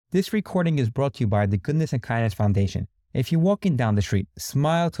This recording is brought to you by the Goodness and Kindness Foundation. If you're walking down the street,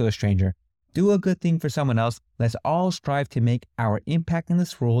 smile to a stranger, do a good thing for someone else. Let's all strive to make our impact in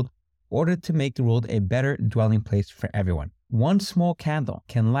this world in order to make the world a better dwelling place for everyone. One small candle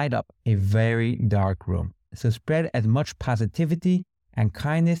can light up a very dark room. So spread as much positivity and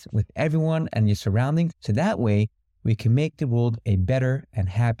kindness with everyone and your surroundings, so that way we can make the world a better and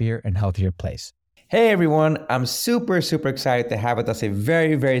happier and healthier place. Hey everyone, I'm super excited to have with us a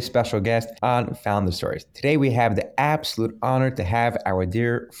very special guest on Founder Stories. Today we have the absolute honor to have our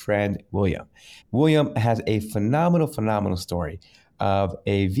dear friend William. William has a phenomenal story of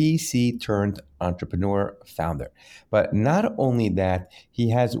a VC turned entrepreneur founder. But not only that,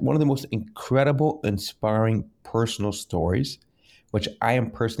 he has one of the most incredible, inspiring personal stories, which I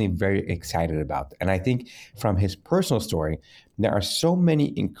am personally very excited about. And I think from his personal story, there are so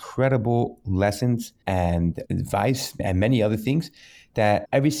many incredible lessons and advice and many other things that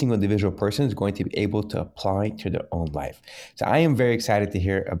every single individual person is going to be able to apply to their own life. So I am very excited to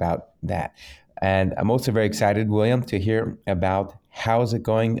hear about that. And I'm also very excited, William, to hear about how is it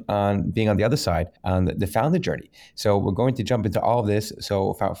going on being on the other side on the founder journey. So we're going to jump into all of this. So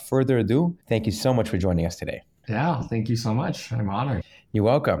without further ado, thank you so much for joining us today. Yeah, thank you so much. I'm honored. You're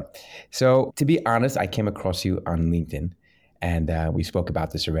welcome. So to be honest, I came across you on LinkedIn and we spoke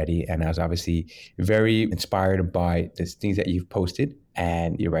about this already. And I was obviously very inspired by the things that you've posted,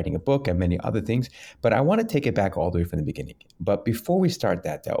 and you're writing a book and many other things. But I want to take it back all the way from the beginning. But before we start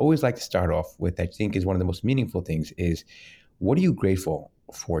that, I always like to start off with, I think is one of the most meaningful things, is what are you grateful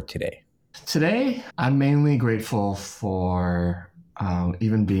for today? Today, I'm mainly grateful for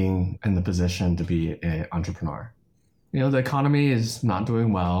even being in the position to be an entrepreneur. You know, the economy is not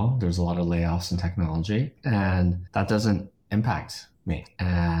doing well. There's a lot of layoffs in technology, and that doesn't impact me.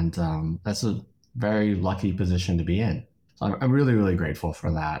 And that's a very lucky position to be in. So I'm really grateful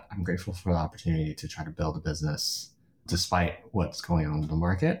for that. I'm grateful for the opportunity to try to build a business despite what's going on in the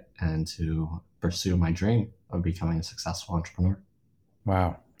market and to pursue my dream of becoming a successful entrepreneur.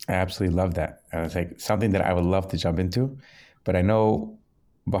 Wow, I absolutely love that. It's like something that I would love to jump into, but I know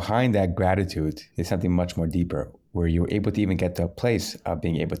behind that gratitude is something much more deeper, where you're able to even get to a place of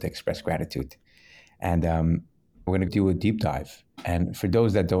being able to express gratitude. And we're going to do a deep dive. And for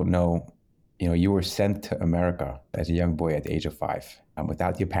those that don't know, you know, you were sent to America as a young boy at the age of 5,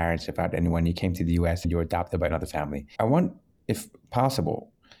 without your parents, without anyone. You came to the US and you were adopted by another family. I want, if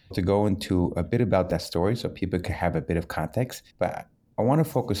possible, to go into a bit about that story so people can have a bit of context. But I want to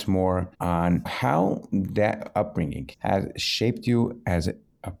focus more on how that upbringing has shaped you as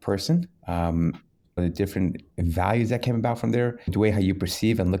a person, the different values that came about from there, the way how you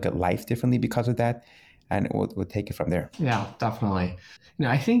perceive and look at life differently because of that. And we'll take it from there. Yeah, definitely. You know,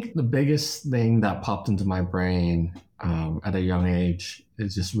 I think the biggest thing that popped into my brain at a young age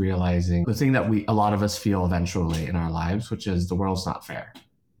is just realizing the thing that a lot of us feel eventually in our lives, which is the world's not fair.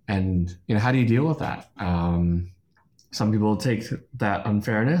 And, you know, how do you deal with that? Some people take that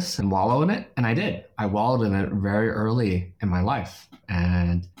unfairness and wallow in it. And I did. I wallowed in it very early in my life.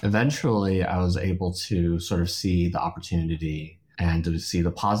 And eventually I was able to sort of see the opportunity and to see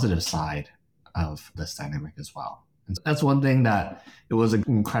the positive side of this dynamic as well. And that's one thing that it was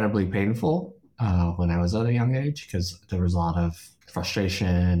incredibly painful when I was at a young age, because there was a lot of frustration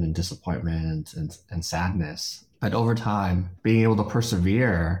and disappointment and sadness. But over time, being able to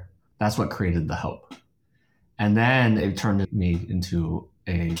persevere, that's what created the hope. And then it turned me into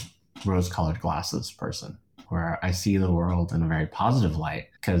a rose-colored glasses person, where I see the world in a very positive light,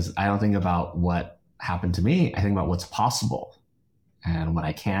 because I don't think about what happened to me. I think about what's possible and what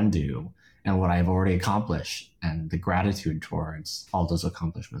I can do and what I've already accomplished, and the gratitude towards all those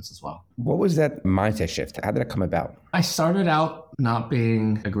accomplishments as well. What was that mindset shift? How did it come about? I started out not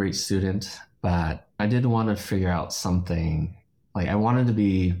being a great student, but I did want to figure out something. Like, I wanted to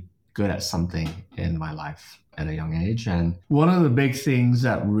be good at something in my life at a young age. And one of the big things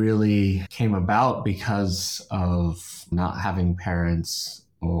that really came about because of not having parents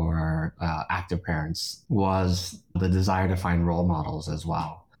or active parents was the desire to find role models as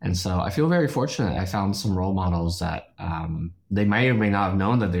well. And so I feel very fortunate. I found some role models that they may or may not have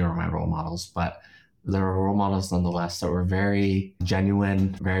known that they were my role models, but they were role models nonetheless that were very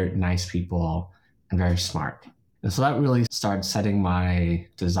genuine, very nice people, and very smart. And so that really started setting my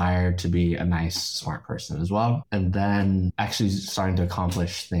desire to be a nice, smart person as well. And then actually starting to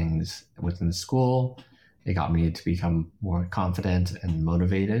accomplish things within school. It got me to become more confident and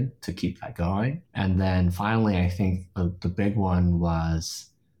motivated to keep that going. And then finally, I think the big one was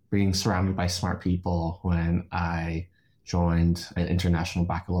being surrounded by smart people when I joined an international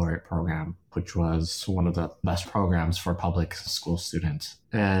baccalaureate program, which was one of the best programs for public school students.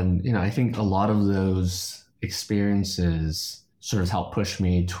 And, I think a lot of those experiences sort of helped push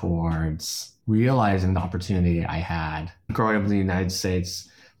me towards realizing the opportunity I had growing up in the United States,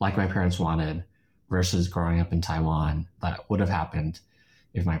 like my parents wanted, versus growing up in Taiwan, that would have happened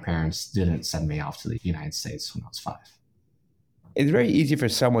if my parents didn't send me off to the United States when I was 5. It's very easy for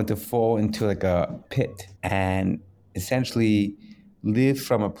someone to fall into like a pit and essentially live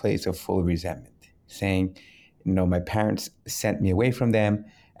from a place of full resentment, saying, my parents sent me away from them.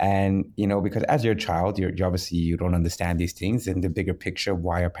 And, because as you're a child, you obviously you don't understand these things and the bigger picture of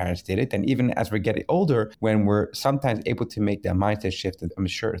why our parents did it. And even as we're getting older, when we're sometimes able to make that mindset shift, I'm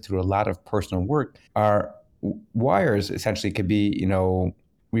sure through a lot of personal work, our wires essentially could be,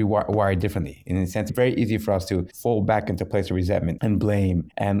 rewired differently. In a sense, it's very easy for us to fall back into a place of resentment and blame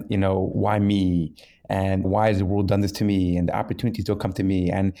and, why me? And why has the world done this to me? And the opportunities don't come to me.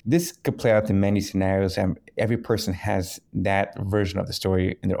 And this could play out in many scenarios. And every person has that version of the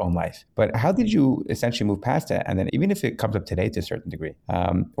story in their own life. But how did you essentially move past that? And then even if it comes up today to a certain degree,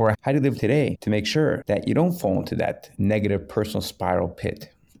 or how do you live today to make sure that you don't fall into that negative personal spiral pit?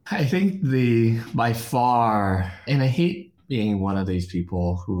 I think by far, and I hate being one of these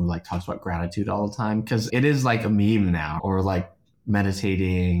people who like talks about gratitude all the time, because it is like a meme now, or like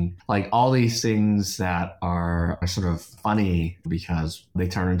meditating, like all these things that are sort of funny because they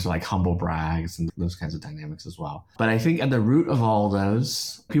turn into like humble brags and those kinds of dynamics as well. But I think at the root of all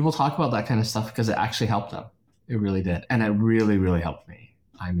those, people talk about that kind of stuff because it actually helped them. It really did. And it really, really helped me.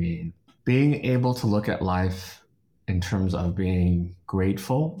 I mean, being able to look at life in terms of being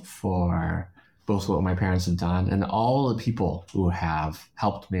grateful for both what my parents have done and all the people who have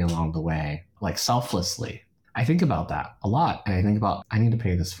helped me along the way, like selflessly. I think about that a lot. And I think about, I need to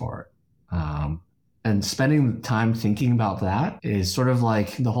pay this forward. And spending time thinking about that is sort of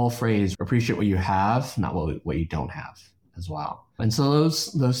like the whole phrase, appreciate what you have, not what you don't have as well. And so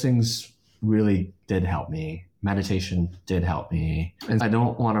those things really did help me. Meditation did help me. And I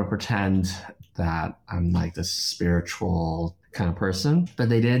don't want to pretend that I'm like this spiritual kind of person, but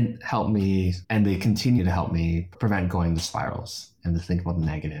they did help me, and they continue to help me prevent going to spirals and to think about the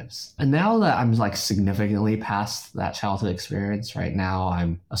negatives. And now that I'm like significantly past that childhood experience, right now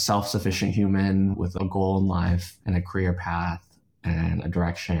I'm a self-sufficient human with a goal in life and a career path and a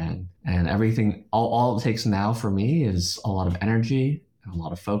direction, and everything, all it takes now for me is a lot of energy and a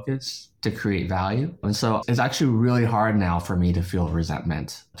lot of focus to create value. And so it's actually really hard now for me to feel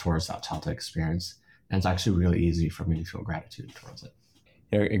resentment towards that childhood experience. And it's actually really easy for me to feel gratitude towards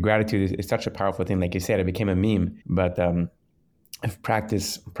it. Gratitude is such a powerful thing. Like you said, it became a meme, but if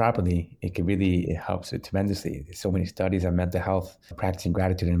practiced properly, it helps it tremendously. There's so many studies on mental health, practicing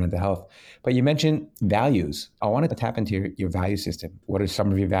gratitude and mental health. But you mentioned values. I wanted to tap into your value system. What are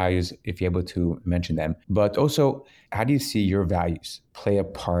some of your values, if you're able to mention them? But also, how do you see your values play a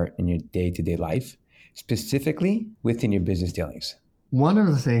part in your day-to-day life, specifically within your business dealings? One of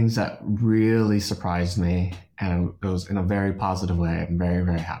the things that really surprised me, and it was in a very positive way, I'm very,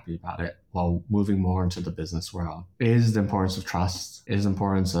 very happy about it, while moving more into the business world, is the importance of trust, is the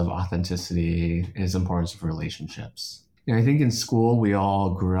importance of authenticity, is the importance of relationships. I think in school, we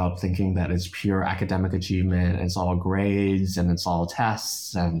all grew up thinking that it's pure academic achievement, it's all grades, and it's all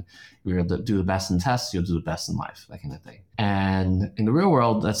tests, and you'll do the best in tests, you'll do the best in life, that kind of thing. And in the real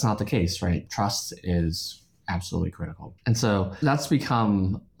world, that's not the case, right? Trust is absolutely critical. And so that's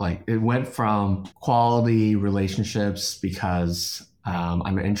become like, it went from quality relationships because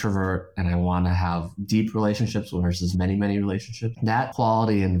I'm an introvert and I want to have deep relationships versus many, many relationships. That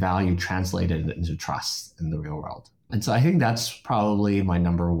quality and value translated into trust in the real world. And so I think that's probably my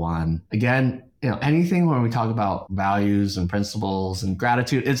number one. Again, anything when we talk about values and principles and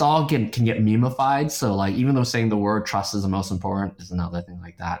gratitude, it's all can get memeified. So like, even though saying the word trust is the most important is another thing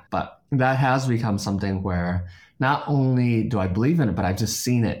like that. But that has become something where not only do I believe in it, but I've just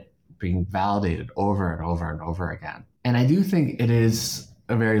seen it being validated over and over and over again. And I do think it is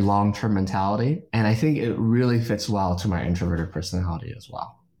a very long-term mentality. And I think it really fits well to my introverted personality as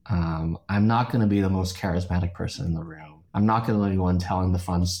well. I'm not going to be the most charismatic person in the room. I'm not going to be the one telling the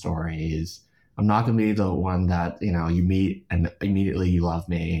fun stories. I'm not going to be the one that, you meet and immediately you love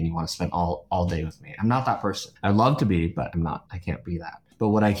me and you want to spend all day with me. I'm not that person. I'd love to be, but I can't be that. But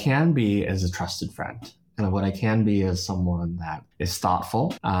what I can be is a trusted friend. And what I can be is someone that is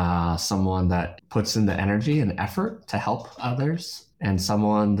thoughtful, someone that puts in the energy and effort to help others, and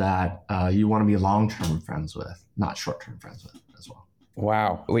someone that you want to be long-term friends with, not short-term friends with as well.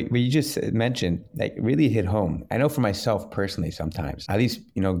 Wow. What you just mentioned, like, really hit home. I know for myself personally, sometimes, at least,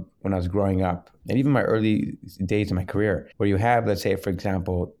 when I was growing up and even my early days in my career, where you have, let's say, for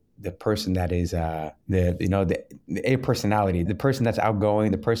example, the person that is the A personality, the person that's outgoing,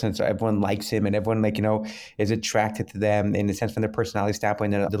 the person that's everyone likes him and everyone is attracted to them in the sense from their personality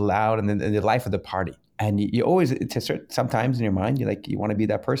standpoint, they're loud and the life of the party. And you always, sometimes in your mind, you want to be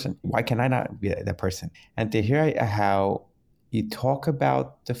that person. Why can I not be that person? And to hear how you talk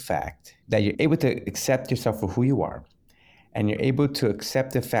about the fact that you're able to accept yourself for who you are, and you're able to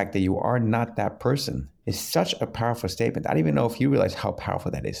accept the fact that you are not that person is such a powerful statement. I don't even know if you realize how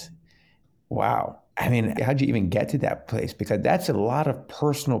powerful that is. Wow. I mean, how'd you even get to that place? Because that's a lot of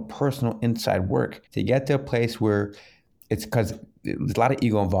personal inside work to get to a place where it's because there's a lot of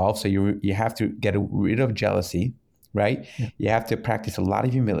ego involved. So you have to get rid of jealousy, right? Yeah. You have to practice a lot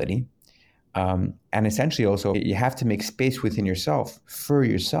of humility. And essentially also, you have to make space within yourself, for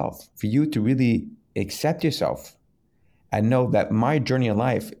you to really accept yourself and know that my journey in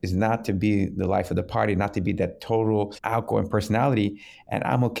life is not to be the life of the party, not to be that total outgoing personality. And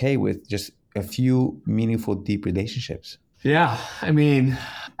I'm okay with just a few meaningful, deep relationships. Yeah. I mean,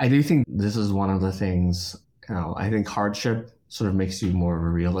 I do think this is one of the things, I think hardship sort of makes you more of a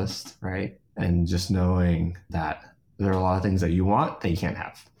realist, right? And just knowing that there are a lot of things that you want that you can't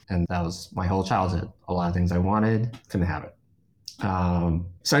have. And that was my whole childhood. A lot of things I wanted, couldn't have it.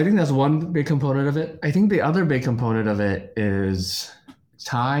 So I think that's one big component of it. I think the other big component of it is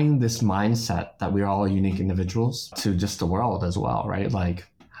tying this mindset that we're all unique individuals to just the world as well, right? Like,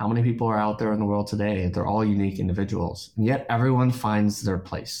 how many people are out there in the world today? They're all unique individuals. And yet everyone finds their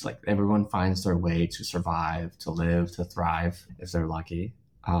place. Like, everyone finds their way to survive, to live, to thrive if they're lucky.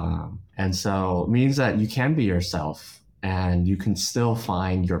 And so it means that you can be yourself. And you can still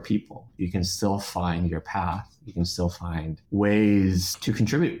find your people. You can still find your path. You can still find ways to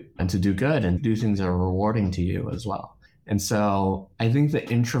contribute and to do good and do things that are rewarding to you as well. And so I think the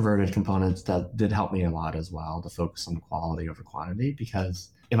introverted components that did help me a lot as well, to focus on quality over quantity, because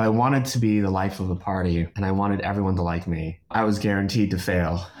if I wanted to be the life of the party and I wanted everyone to like me, I was guaranteed to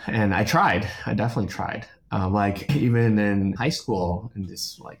fail. And I tried. I definitely tried. Even in high school, in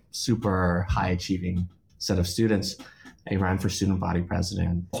this super high achieving set of students, I ran for student body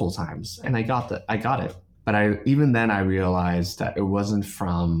president full times, and I got it. But even then I realized that it wasn't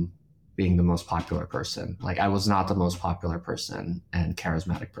from being the most popular person. Like, I was not the most popular person and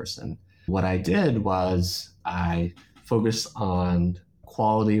charismatic person. What I did was I focused on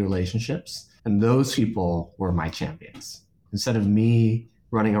quality relationships, and those people were my champions. Instead of me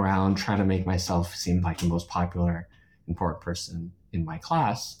running around trying to make myself seem like the most popular, important person in my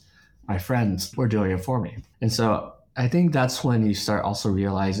class, my friends were doing it for me. And so I think that's when you start also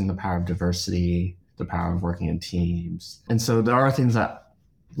realizing the power of diversity, the power of working in teams. And so there are things that,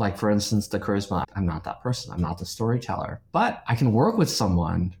 like, for instance, the charisma, I'm not that person. I'm not the storyteller, but I can work with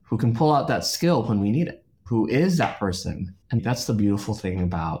someone who can pull out that skill when we need it, who is that person. And that's the beautiful thing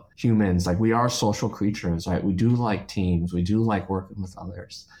about humans. Like, we are social creatures, right? We do like teams. We do like working with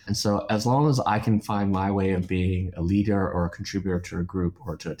others. And so as long as I can find my way of being a leader or a contributor to a group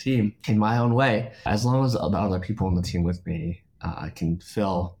or to a team in my own way, as long as the other people on the team with me can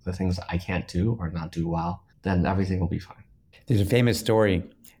fill the things that I can't do or not do well, then everything will be fine. There's a famous story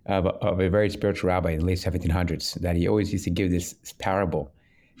of a very spiritual rabbi in the late 1700s that he always used to give this parable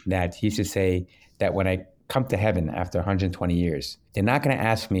that he used to say that when I come to heaven after 120 years, they're not going to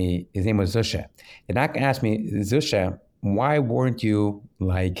ask me, his name was Zusha. They're not going to ask me, Zusha, why weren't you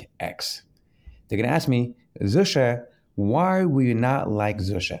like X? They're going to ask me, Zusha, why were you not like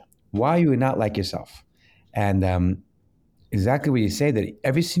Zusha? Why were you not like yourself? And exactly what you say, that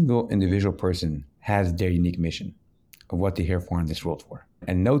every single individual person has their unique mission of what they're here for in this world for.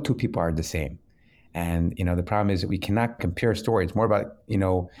 And no two people are the same. And, the problem is that we cannot compare stories. It's more about,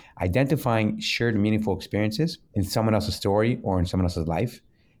 identifying shared meaningful experiences in someone else's story or in someone else's life.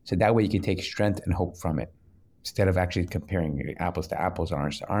 So that way you can take strength and hope from it, instead of actually comparing apples to apples,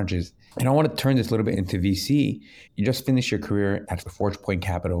 oranges to oranges. And I want to turn this a little bit into VC. You just finished your career at Forgepoint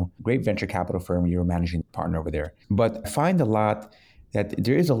Capital, great venture capital firm. You were managing partner over there. But I find that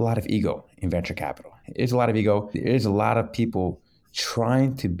there is a lot of ego in venture capital. There's a lot of ego. There's a lot of people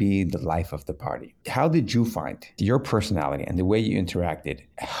trying to be the life of the party. How did you find your personality and the way you interacted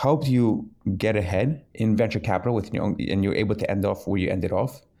helped you get ahead in venture capital with your own, and you're able to end off where you ended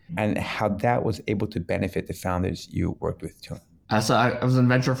off, and how that was able to benefit the founders you worked with too? So I was in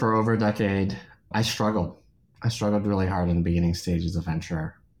venture for over a decade. I struggled really hard in the beginning stages of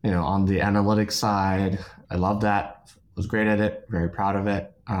venture. On the analytics side, I loved that. was great at it, very proud of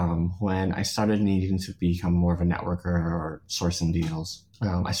it. When I started needing to become more of a networker or sourcing deals,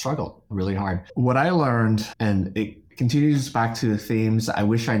 I struggled really hard. What I learned, and it continues back to the themes I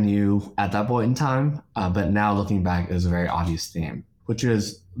wish I knew at that point in time, but now looking back, it was a very obvious theme, which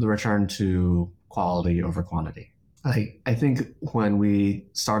is the return to quality over quantity. I think when we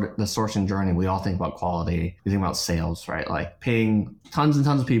started the sourcing journey, we all think about quality. We think about sales, right? Like paying tons and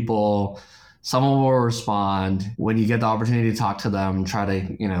tons of people. Someone will respond when you get the opportunity to talk to them, try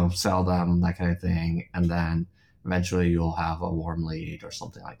to, sell them, that kind of thing. And then eventually you'll have a warm lead or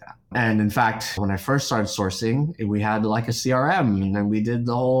something like that. And in fact, when I first started sourcing, we had like a CRM, and then we did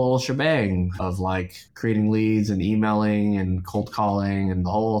the whole shebang of like creating leads and emailing and cold calling and the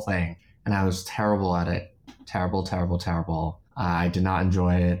whole thing. And I was terrible at it. Terrible. I did not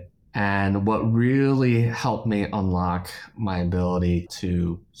enjoy it. And what really helped me unlock my ability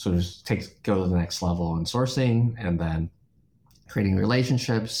to sort of go to the next level in sourcing, and then creating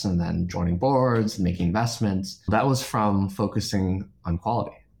relationships, and then joining boards, making investments, that was from focusing on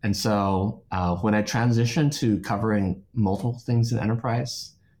quality. And so when I transitioned to covering multiple things in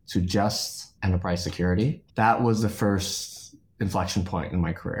enterprise to just enterprise security, that was the first inflection point in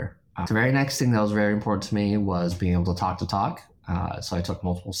my career. The very next thing that was very important to me was being able to talk. So I took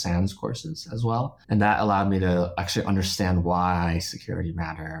multiple SANS courses as well. And that allowed me to actually understand why security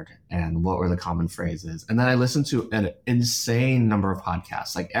mattered and what were the common phrases. And then I listened to an insane number of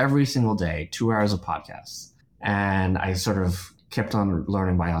podcasts, like every single day, 2 hours of podcasts. And I sort of kept on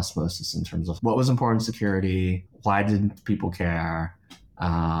learning by osmosis in terms of what was important in security, why didn't people care,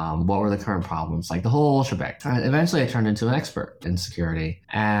 what were the current problems, like the whole shebang. And eventually I turned into an expert in security,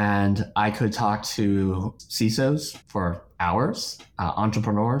 and I could talk to CISOs for hours,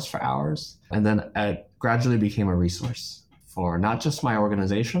 entrepreneurs for hours. And then it gradually became a resource for not just my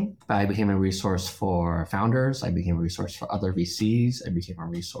organization, but I became a resource for founders. I became a resource for other VCs. I became a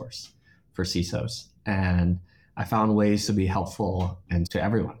resource for CISOs. And I found ways to be helpful and to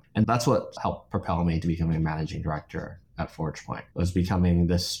everyone. And that's what helped propel me to becoming a managing director at Forgepoint, was becoming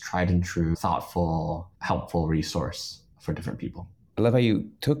this tried and true, thoughtful, helpful resource for different people. I love how you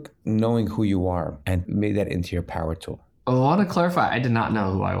took knowing who you are and made that into your power tool. I want to clarify, I did not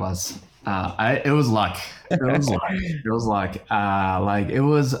know who I was. It was luck. It was luck. It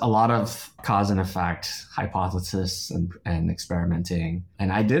was a lot of cause and effect, hypothesis and experimenting.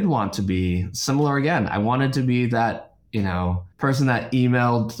 And I did want to be similar again. I wanted to be that, person that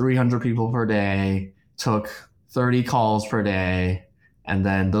emailed 300 people per day, took 30 calls per day, and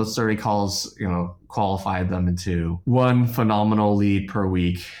then those 30 calls, qualified them into one phenomenal lead per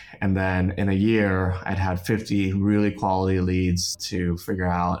week. And then in a year, I'd had 50 really quality leads to figure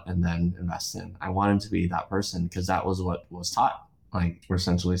out and then invest in. I wanted to be that person because that was what was taught. Like, we're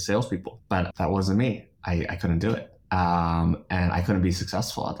essentially salespeople, but that wasn't me. I couldn't do it. And I couldn't be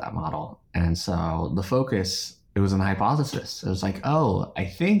successful at that model. And so the focus, it was an hypothesis. It was like,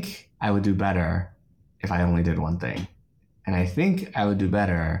 I think I would do better if I only did one thing. And I think I would do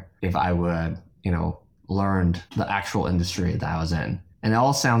better if I would, learned the actual industry that I was in. And it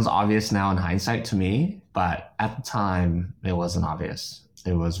all sounds obvious now in hindsight to me, but at the time it wasn't obvious.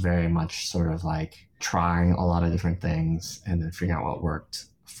 It was very much sort of like trying a lot of different things and then figuring out what worked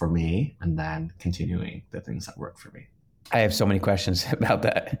for me and then continuing the things that worked for me. I have so many questions about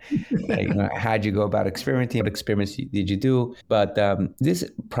that. How'd you go about experimenting? What experiments did you do? But this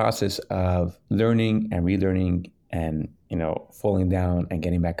process of learning and relearning and, falling down and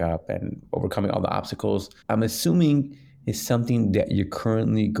getting back up and overcoming all the obstacles, I'm assuming is something that you're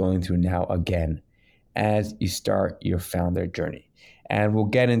currently going through now again as you start your founder journey. And we'll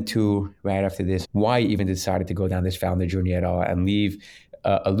get into, right after this, why you even decided to go down this founder journey at all and leave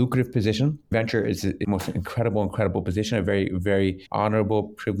a lucrative position. Venture is the most incredible position, a very, very honorable,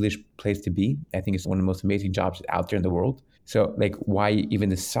 privileged place to be. I think it's one of the most amazing jobs out there in the world. So why you even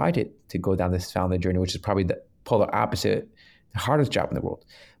decided to go down this founder journey, which is probably the polar opposite, the hardest job in the world.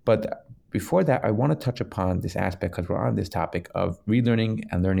 But before that, I want to touch upon this aspect because we're on this topic of relearning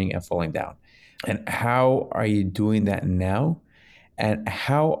and learning and falling down. And how are you doing that now? And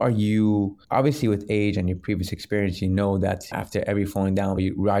how are you, obviously with age and your previous experience, that after every falling down,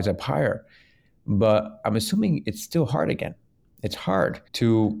 you rise up higher. But I'm assuming it's still hard again. It's hard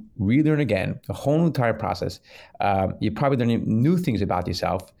to relearn again, a whole new entire process. You're probably learning new things about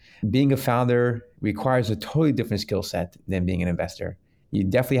yourself. Being a founder requires a totally different skill set than being an investor. You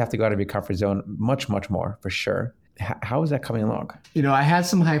definitely have to go out of your comfort zone much, much more, for sure. How is that coming along? I had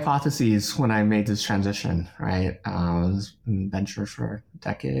some hypotheses when I made this transition, right? I was in venture for a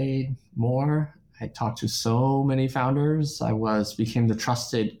decade more. I talked to so many founders. Became the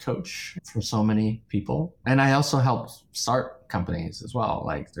trusted coach for so many people. And I also helped start companies as well.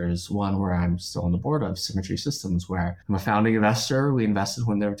 Like there's one where I'm still on the board of, Symmetry Systems, where I'm a founding investor. We invested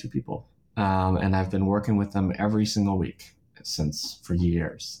when there were 2 people. And I've been working with them every single week for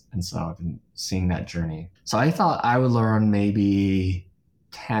years. And so I've been seeing that journey. So I thought I would learn maybe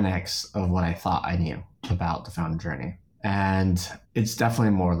 10x of what I thought I knew about the founder journey. And it's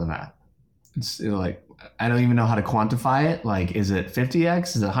definitely more than that. It's like, I don't even know how to quantify it. Like, is it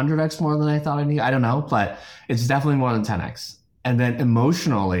 50x? Is it 100x more than I thought I knew? I don't know, but it's definitely more than 10x. And then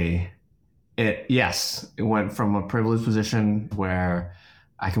emotionally, it went from a privileged position where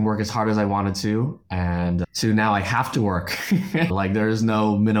I can work as hard as I wanted to, and to now I have to work. Like there is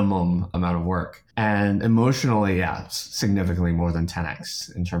no minimum amount of work. And emotionally, significantly more than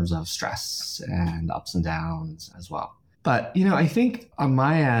 10x in terms of stress and ups and downs as well. But, I think on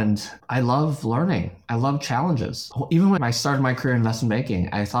my end, I love learning. I love challenges. Even when I started my career in investment banking,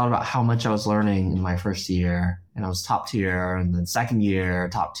 I thought about how much I was learning in my first year, and I was top tier, and then second year,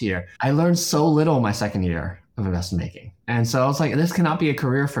 top tier. I learned so little my second year of investment banking. And so I was like, this cannot be a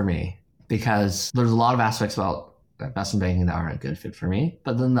career for me, because there's a lot of aspects about investment banking that aren't a good fit for me.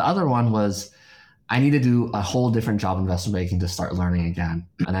 But then the other one was, I need to do a whole different job in investment banking to start learning again.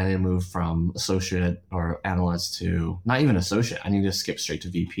 And I didn't move from associate or analyst to not even associate. I need to skip straight to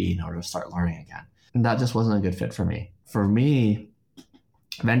VP in order to start learning again. And that just wasn't a good fit for me. For me,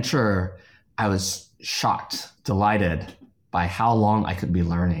 venture, I was shocked, delighted by how long I could be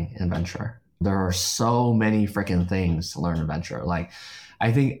learning in venture. There are so many freaking things to learn in venture. Like,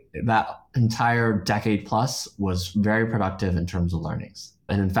 I think that entire decade plus was very productive in terms of learnings.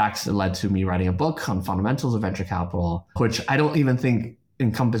 And in fact, it led to me writing a book on fundamentals of venture capital, which I don't even think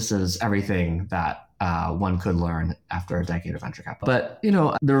encompasses everything that one could learn after a decade of venture capital. But,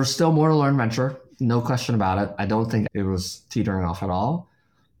 there was still more to learn venture, no question about it. I don't think it was teetering off at all.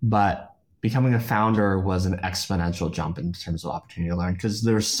 But becoming a founder was an exponential jump in terms of opportunity to learn, because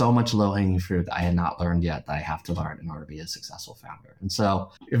there's so much low-hanging fruit that I had not learned yet that I have to learn in order to be a successful founder. And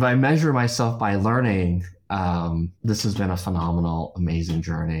so if I measure myself by learning, this has been a phenomenal, amazing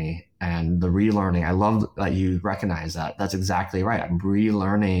journey. And the relearning, I love that you recognize that. That's exactly right. I'm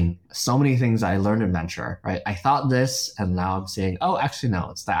relearning so many things I learned in venture, right? I thought this, and now I'm saying, oh, actually,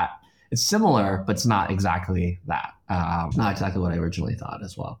 no, it's that. It's similar, but it's not exactly that. Not exactly what I originally thought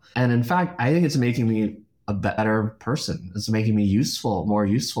as well. And in fact, I think it's making me a better person. It's making me more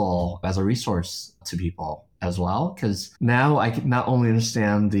useful as a resource to people as well. Because now I can not only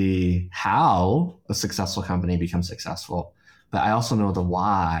understand the how a successful company becomes successful, but I also know the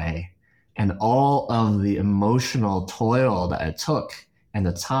why and all of the emotional toil that it took, and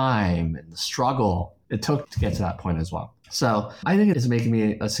the time and the struggle it took to get to that point as well. So I think it's making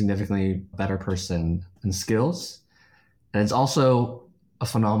me a significantly better person in skills. And it's also a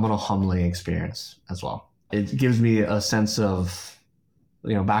phenomenal humbling experience as well. It gives me a sense of,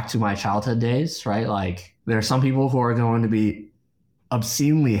 back to my childhood days, right? Like there are some people who are going to be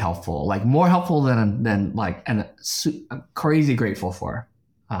obscenely helpful, like more helpful than and I'm crazy grateful for.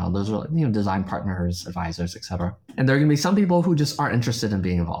 Those are design partners, advisors, etc. And there are going to be some people who just aren't interested in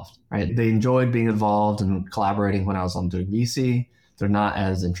being involved, right? They enjoyed being involved and collaborating when I was doing VC. They're not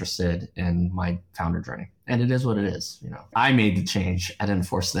as interested in my founder journey. And it is what it is. I made the change. I didn't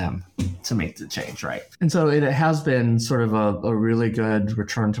force them to make the change, right? And so it has been sort of a really good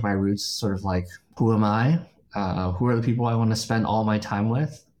return to my roots, sort of like, who am I? Who are the people I want to spend all my time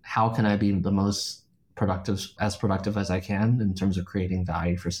with? How can I be the most productive as I can in terms of creating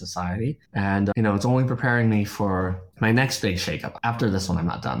value for society? And, it's only preparing me for my next big shakeup. After this one, I'm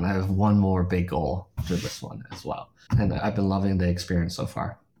not done. I have one more big goal after this one as well. And I've been loving the experience so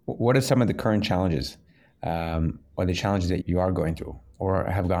far. What are some of the current challenges or the challenges that you are going through or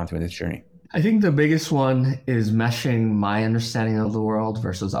have gone through in this journey? I think the biggest one is meshing my understanding of the world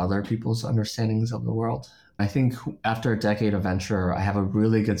versus other people's understandings of the world. I think after a decade of venture, I have a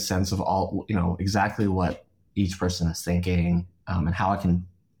really good sense of exactly what each person is thinking, and how I can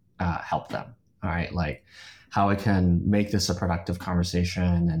help them. All right. Like how I can make this a productive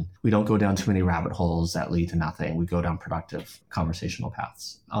conversation, and we don't go down too many rabbit holes that lead to nothing. We go down productive conversational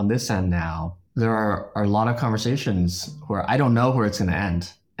paths. On this end now, there are a lot of conversations where I don't know where it's going to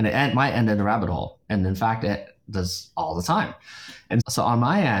end, and it might end in a rabbit hole. And in fact, it does all the time. And so on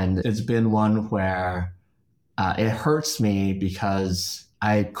my end, it's been one where it hurts me because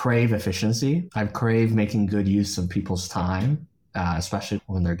I crave efficiency. I crave making good use of people's time. especially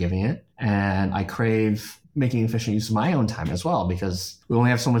when they're giving it. And I crave making efficient use of my own time as well, because we only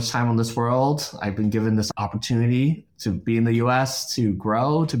have so much time on this world. I've been given this opportunity to be in the US, to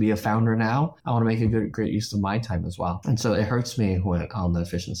grow, to be a founder now. I want to make a great use of my time as well. And so it hurts me on the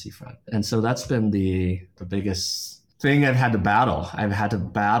efficiency front. And so that's been the biggest thing I've had to battle. I've had to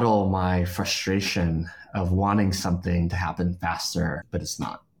battle my frustration of wanting something to happen faster, but it's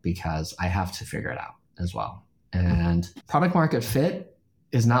not, because I have to figure it out as well. And product market fit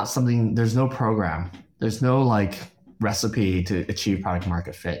is not something, there's no program. There's no like recipe to achieve product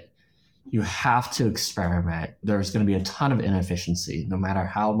market fit. You have to experiment. There's going to be a ton of inefficiency, no matter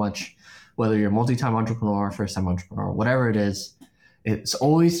how much, whether you're a multi-time entrepreneur, first-time entrepreneur, whatever it is, it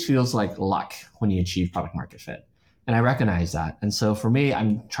always feels like luck when you achieve product market fit. And I recognize that. And so for me,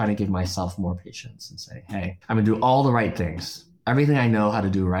 I'm trying to give myself more patience and say, hey, I'm going to do all the right things, everything I know how to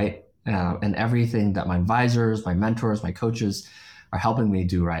do right, and everything that my advisors, my mentors, my coaches are helping me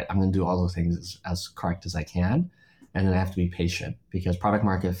do right. I'm going to do all the things as correct as I can. And then I have to be patient, because product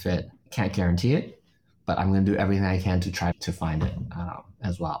market fit, can't guarantee it, but I'm going to do everything I can to try to find it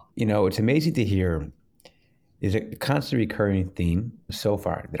as well. You know, it's amazing to hear. There's a constant recurring theme so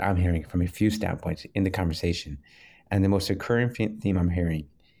far that I'm hearing from a few standpoints in the conversation. And the most recurring theme I'm hearing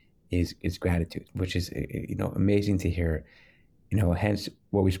is gratitude, which is, amazing to hear. Hence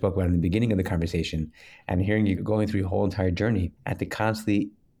what we spoke about in the beginning of the conversation, and hearing you going through your whole entire journey, and to constantly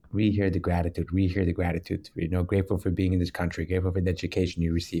rehear the gratitude, grateful for being in this country, grateful for the education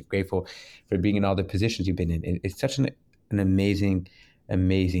you received, grateful for being in all the positions you've been in. It's such an amazing,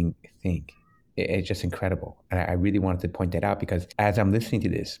 amazing thing. It's just incredible. And I really wanted to point that out, because as I'm listening to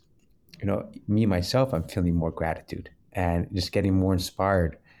this, me, myself, I'm feeling more gratitude and just getting more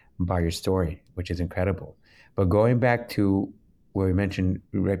inspired by your story, which is incredible. But going back to where we mentioned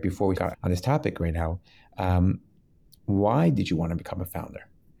right before we got on this topic right now, why did you want to become a founder?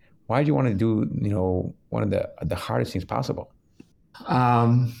 Why did you want to do, one of the hardest things possible?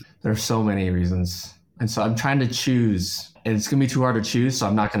 There are so many reasons. And so I'm trying to choose. And it's going to be too hard to choose, so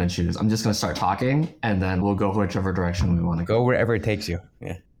I'm not going to choose. I'm just going to start talking, and then we'll go whichever direction we want to go. Go wherever it takes you.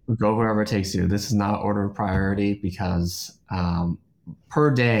 Yeah. Go wherever it takes you. This is not order of priority, because per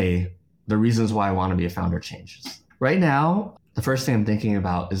day, the reasons why I want to be a founder changes. Right now, the first thing I'm thinking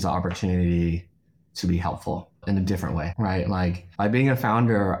about is the opportunity to be helpful in a different way, right? Like, by being a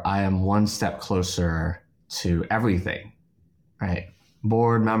founder, I am one step closer to everything, right?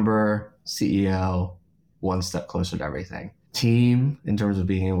 Board member, CEO, one step closer to everything. Team, in terms of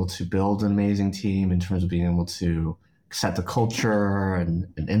being able to build an amazing team, in terms of being able to set the culture and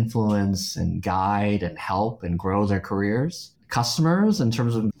influence and guide and help and grow their careers. Customers, in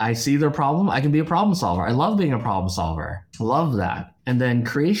terms of I see their problem, I can be a problem solver. I love being a problem solver. I love that. And then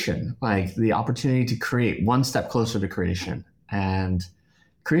creation, like the opportunity to create, one step closer to creation. And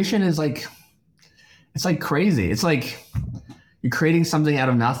creation is like, it's like crazy. It's like you're creating something out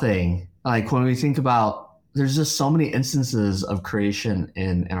of nothing. Like when we think about, there's just so many instances of creation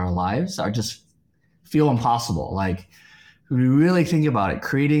in our lives that are just feel impossible. Like when we really think about it,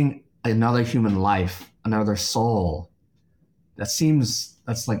 creating another human life, another soul, seems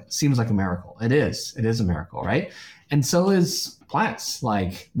like a miracle. It is a miracle, right? And so is plants.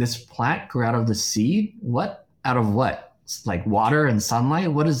 Like this plant grew out of the seed. What? Out of what? It's like water and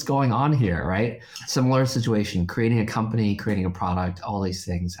sunlight. What is going on here, right? Similar situation, creating a company, creating a product, all these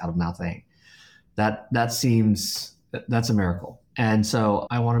things out of nothing. That's a miracle. And so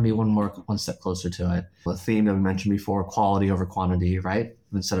I want to be one step closer to it. The theme that we mentioned before, quality over quantity, right?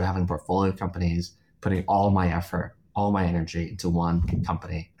 Instead of having portfolio companies, putting all my effort, all my energy into one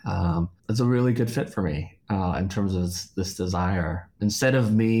company. It's a really good fit for me in terms of this desire. Instead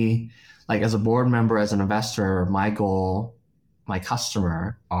of me, like as a board member, as an investor, my goal, my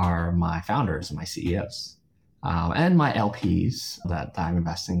customer are my founders and my CEOs. And my LPs that I'm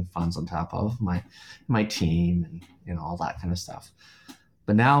investing funds on top of, my team and all that kind of stuff.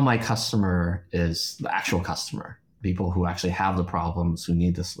 But now my customer is the actual customer, people who actually have the problems, who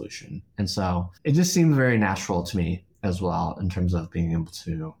need the solution. And so it just seems very natural to me as well in terms of being able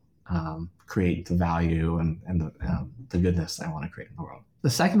to create the value and the goodness that I want to create in the world. The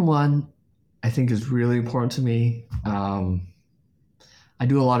second one I think is really important to me. I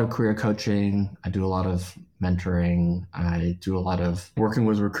do a lot of career coaching. I do a lot of mentoring. I do a lot of working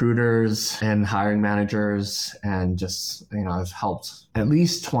with recruiters and hiring managers, and just, I've helped at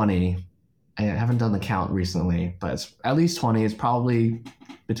least 20. I haven't done the count recently, but it's at least 20. It's probably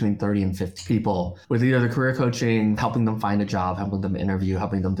between 30 and 50 people with either the career coaching, helping them find a job, helping them interview,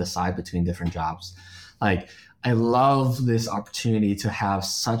 helping them decide between different jobs. Like, I love this opportunity to have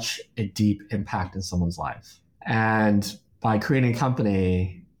such a deep impact in someone's life. And by creating a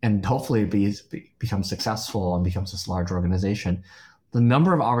company and hopefully become successful and becomes this large organization, the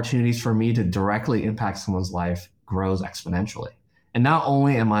number of opportunities for me to directly impact someone's life grows exponentially. And not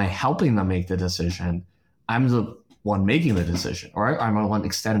only am I helping them make the decision, I'm the one making the decision, or I'm the one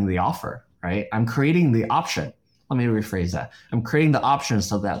extending the offer, right? I'm creating the option. Let me rephrase that. I'm creating the option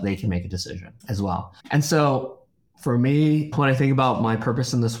so that they can make a decision as well. And so for me, when I think about my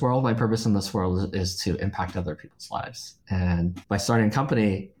purpose in this world, my purpose in this world is to impact other people's lives. And by starting a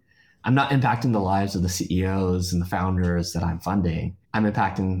company, I'm not impacting the lives of the CEOs and the founders that I'm funding. I'm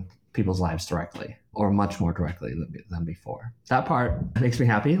impacting people's lives directly, or much more directly than before. That part makes me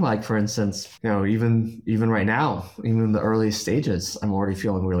happy. Like, for instance, even right now, even in the early stages, I'm already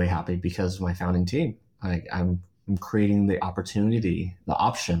feeling really happy because of my founding team. Like, I'm creating the opportunity, the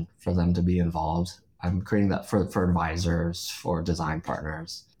option for them to be involved. I'm creating that for advisors, for design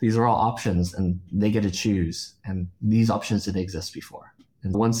partners. These are all options and they get to choose. And these options didn't exist before.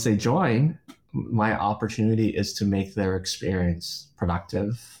 And once they join, my opportunity is to make their experience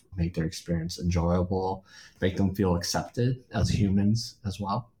productive, make their experience enjoyable, make them feel accepted as humans as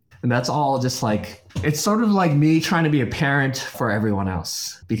well. And that's all just like, it's sort of like me trying to be a parent for everyone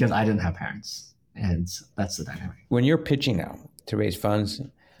else because I didn't have parents. And that's the dynamic. When you're pitching now to raise funds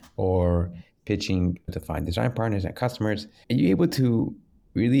or pitching to find design partners and customers, are you able to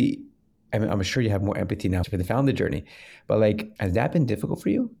really, I mean, I'm sure you have more empathy now for the founder journey, but like, has that been difficult for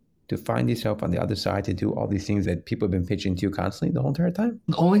you to find yourself on the other side to do all these things that people have been pitching to you constantly the whole entire time?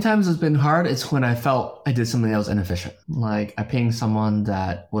 The only times it's been hard is when I felt I did something that was inefficient. Like I pinged someone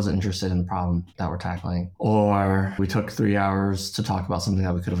that wasn't interested in the problem that we're tackling, or we took 3 hours to talk about something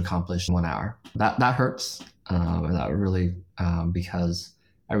that we could have accomplished in 1 hour. That hurts. And that really, because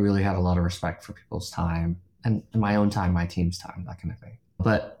I really have a lot of respect for people's time and my own time, my team's time, that kind of thing.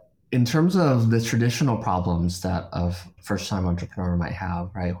 But in terms of the traditional problems that a first-time entrepreneur might have,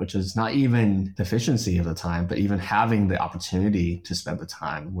 right, which is not even the efficiency of the time, but even having the opportunity to spend the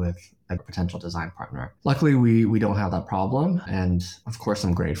time with a potential design partner. Luckily, we don't have that problem. And of course,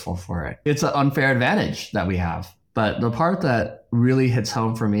 I'm grateful for it. It's an unfair advantage that we have. But the part that really hits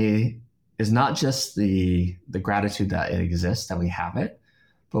home for me is not just the gratitude that it exists, that we have it,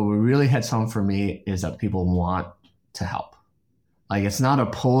 but what really hits home for me is that people want to help. Like it's not a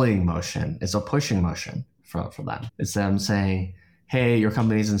pulling motion, it's a pushing motion for them. It's them saying, hey, your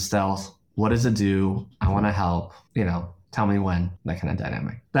company's in stealth. What does it do? I want to help, tell me when, that kind of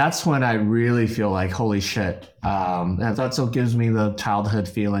dynamic. That's when I really feel like, holy shit. That's what gives me the childhood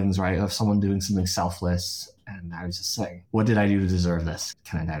feelings, right? Of someone doing something selfless. And I was just saying, what did I do to deserve this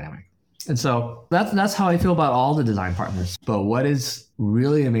kind of dynamic? And so that's how I feel about all the design partners. But what is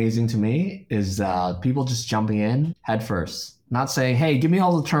really amazing to me is people just jumping in head first. Not saying, hey, give me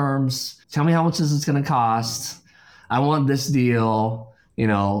all the terms. Tell me how much this is going to cost. I want this deal.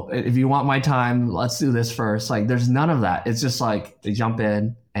 If you want my time, let's do this first. Like there's none of that. It's just like they jump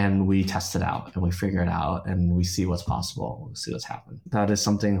in and we test it out and we figure it out and we see what's possible. We'll see what's happened. That is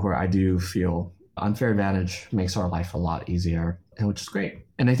something where I do feel unfair advantage makes our life a lot easier, and which is great.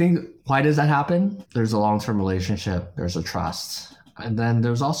 And I think why does that happen? There's a long-term relationship. There's a trust. And then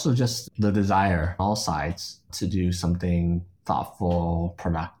there's also just the desire on all sides to do something thoughtful,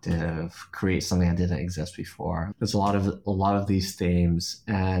 productive, create something that didn't exist before. There's a lot of these themes,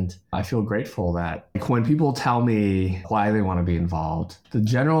 and I feel grateful that when people tell me why they want to be involved, the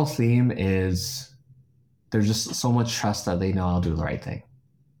general theme is there's just so much trust that they know I'll do the right thing.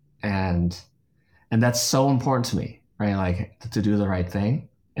 And that's so important to me, right? Like to do the right thing.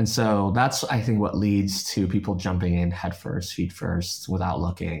 And so that's, I think, what leads to people jumping in head first, feet first, without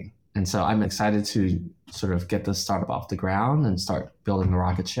looking. And so I'm excited to sort of get this startup off the ground and start building the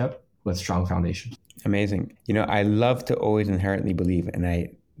rocket ship with strong foundations. Amazing. I love to always inherently believe, and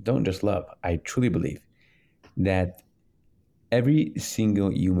I don't just love, I truly believe that every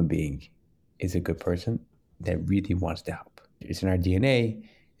single human being is a good person that really wants to help. It's in our DNA.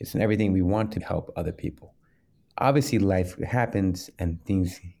 It's in everything. We want to help other people. Obviously, life happens and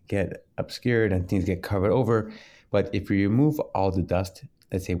things get obscured and things get covered over. But if you remove all the dust,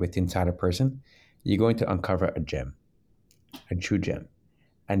 let's say within inside a person, you're going to uncover a gem, a true gem.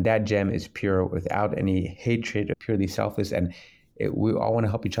 And that gem is pure without any hatred, purely selfless. And we all want to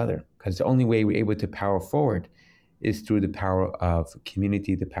help each other because the only way we're able to power forward is through the power of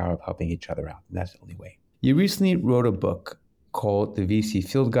community, the power of helping each other out. And that's the only way. You recently wrote a book called The VC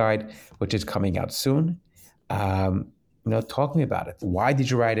Field Guide, which is coming out soon. Talk to me about it. Why did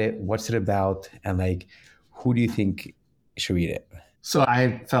you write it? What's it about? And who do you think should read it? So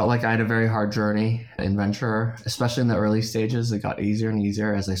I felt like I had a very hard journey in venture, especially in the early stages. It got easier and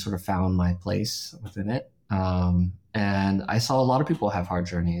easier as I sort of found my place within it. And I saw a lot of people have hard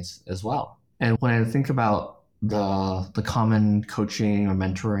journeys as well. And when I think about the common coaching or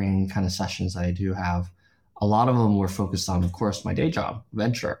mentoring kind of sessions that I do have, a lot of them were focused on, of course, my day job,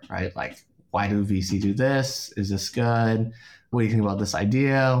 venture, right? Like, why do VC do this? Is this good? What do you think about this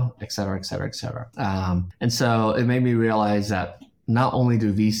idea? Et cetera, et cetera, et cetera. And so it made me realize that not only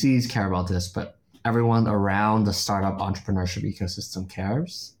do VCs care about this, but everyone around the startup entrepreneurship ecosystem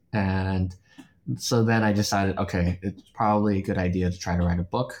cares. And so then I decided, okay, it's probably a good idea to try to write a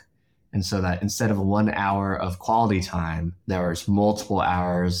book. And so that instead of 1 hour of quality time, there's multiple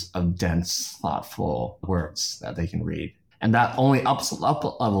hours of dense, thoughtful words that they can read. And that only up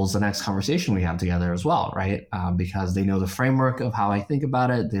levels the next conversation we have together as well, right? Because they know the framework of how I think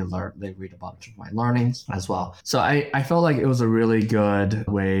about it. They read a bunch of my learnings as well. So I felt like it was a really good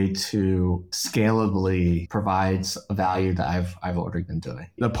way to scalably provide value that I've already been doing.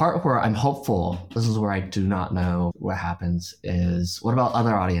 The part where I'm hopeful, this is where I do not know what happens, is what about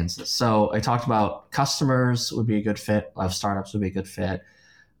other audiences? So I talked about customers would be a good fit. Startups would be a good fit.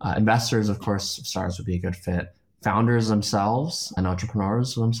 Investors, of course, startups would be a good fit. Founders themselves and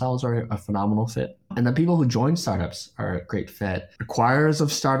entrepreneurs themselves are a phenomenal fit. And the people who join startups are a great fit. Acquirers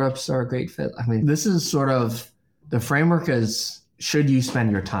of startups are a great fit. I mean, this is sort of, the framework is, should you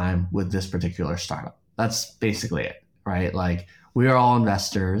spend your time with this particular startup? That's basically it, right? Like, we are all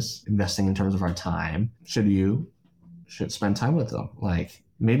investors investing in terms of our time. Should spend time with them. Like,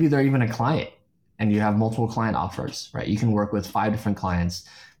 maybe they're even a client and you have multiple client offers, right? You can work with 5 different clients,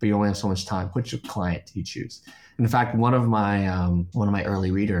 but you only have so much time. Which client do you choose? In fact, one of my early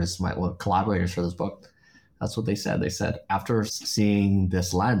readers, my collaborators for this book, that's what they said. They said after seeing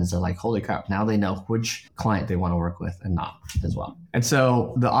this lens, they're like, holy crap, now they know which client they want to work with and not as well. And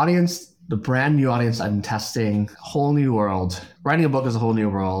so the audience, the brand new audience I'm testing, whole new world. Writing a book is a whole new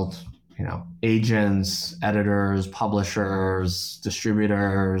world. You know, agents, editors, publishers,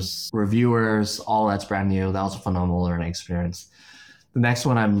 distributors, reviewers, all that's brand new. That was a phenomenal learning experience. The next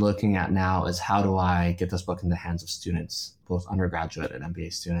one I'm looking at now is, how do I get this book in the hands of students, both undergraduate and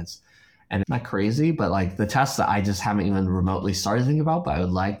MBA students? And it's not crazy, but like the tests that I just haven't even remotely started thinking about, but I would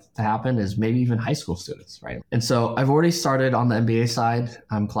like to happen, is maybe even high school students, right? And so I've already started on the MBA side.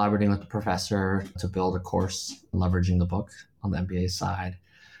 I'm collaborating with the professor to build a course leveraging the book on the MBA side.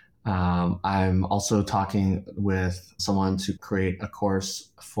 I'm also talking with someone to create a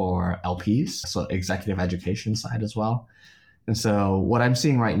course for LPs, so executive education side as well. And so what I'm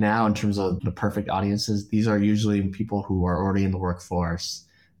seeing right now in terms of the perfect audiences, these are usually people who are already in the workforce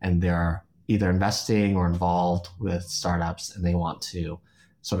and they're either investing or involved with startups and they want to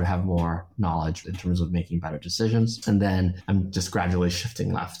sort of have more knowledge in terms of making better decisions. And then I'm just gradually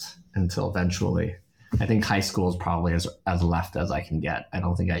shifting left until eventually, I think high school is probably as left as I can get. I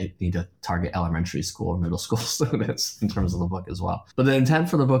don't think I need to target elementary school or middle school students in terms of the book as well. But the intent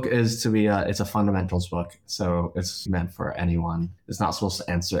for the book is to be it's a fundamentals book. So it's meant for anyone. It's not supposed to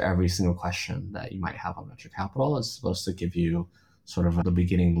answer every single question that you might have on venture capital. It's supposed to give you sort of the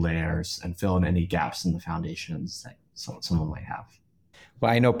beginning layers and fill in any gaps in the foundations that someone might have.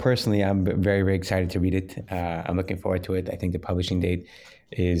 Well, I know personally, I'm very, very excited to read it. I'm looking forward to it. I think the publishing date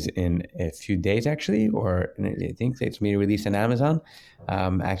is in a few days, actually, or I think it's being released on Amazon.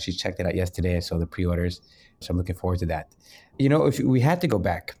 I actually checked it out yesterday. I saw the pre-orders, so I'm looking forward to that. You know, if we had to go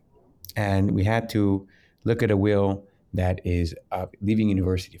back and we had to look at a will that is leaving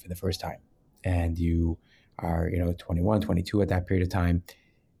university for the first time, and you are, 21, 22 at that period of time,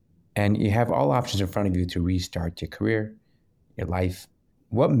 and you have all options in front of you to restart your career, your life,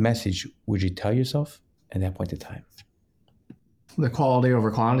 what message would you tell yourself at that point in time? The quality over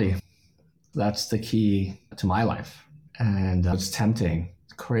quantity. That's the key to my life. And it's tempting,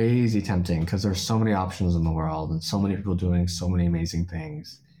 crazy tempting, because there's so many options in the world and so many people doing so many amazing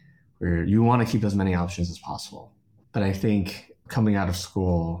things where you want to keep as many options as possible. But I think coming out of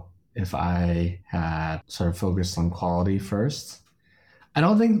school, if I had sort of focused on quality first, I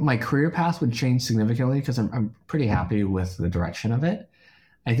don't think my career path would change significantly because I'm pretty happy with the direction of it.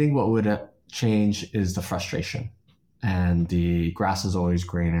 I think what would change is the frustration and the grass is always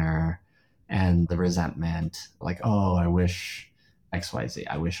greener and the resentment, like, oh, I wish XYZ,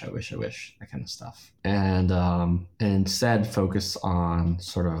 I wish, that kind of stuff. And instead focus on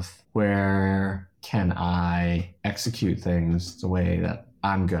sort of where can I execute things the way that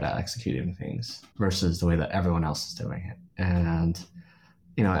I'm good at executing things versus the way that everyone else is doing it. And,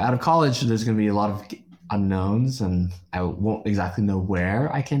 out of college, there's going to be a lot of unknowns and I won't exactly know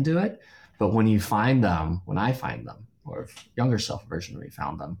where I can do it. But when I find them, or if younger self version of me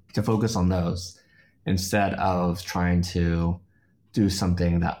found them, to focus on those instead of trying to do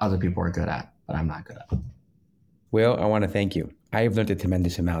something that other people are good at, but I'm not good at. Will, I want to thank you. I have learned a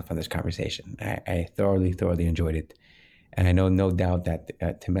tremendous amount from this conversation. I thoroughly enjoyed it. And I know no doubt that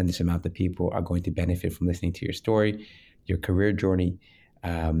a tremendous amount of people are going to benefit from listening to your story, your career journey,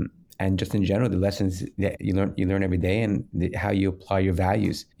 and just in general, the lessons that you learn every day, and how you apply your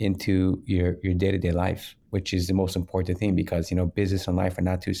values into your day-to-day life, which is the most important thing, because, business and life are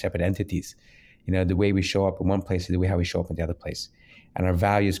not two separate entities. The way we show up in one place is the way how we show up in the other place. And our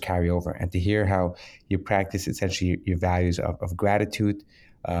values carry over. And to hear how you practice essentially your values of gratitude,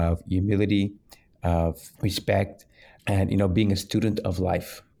 of humility, of respect, and being a student of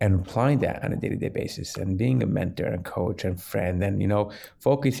life, and applying that on a day-to-day basis, and being a mentor and coach and friend, and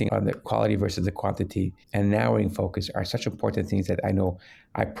focusing on the quality versus the quantity, and narrowing focus are such important things that I know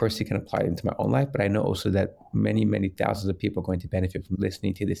I personally can apply into my own life, but I know also that many thousands of people are going to benefit from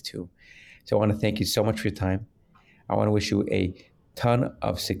listening to this too. So I want to thank you so much for your time. I want to wish you a ton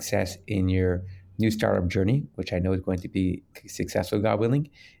of success in your new startup journey, which I know is going to be successful, God willing.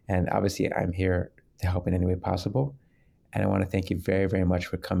 And obviously, I'm here to help in any way possible. And I want to thank you very, very much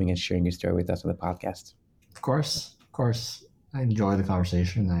for coming and sharing your story with us on the podcast. Of course. I enjoy the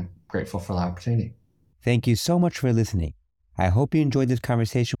conversation. I'm grateful for the opportunity. Thank you so much for listening. I hope you enjoyed this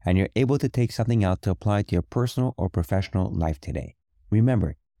conversation and you're able to take something out to apply to your personal or professional life today.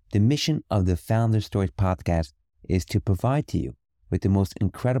 Remember, the mission of the Founder Stories podcast is to provide to you with the most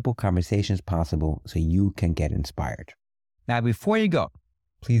incredible conversations possible so you can get inspired. Now, before you go,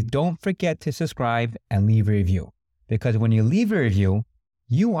 please don't forget to subscribe and leave a review. Because when you leave a review,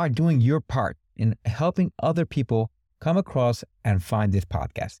 you are doing your part in helping other people come across and find this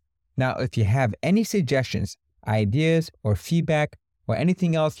podcast. Now, if you have any suggestions, ideas, or feedback, or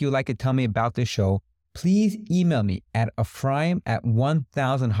anything else you'd like to tell me about this show, please email me at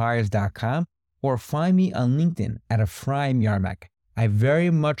ephraim@1000hires.com or find me on LinkedIn at Ephraim Yarmak. I very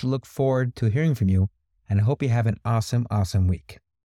much look forward to hearing from you, and I hope you have an awesome week.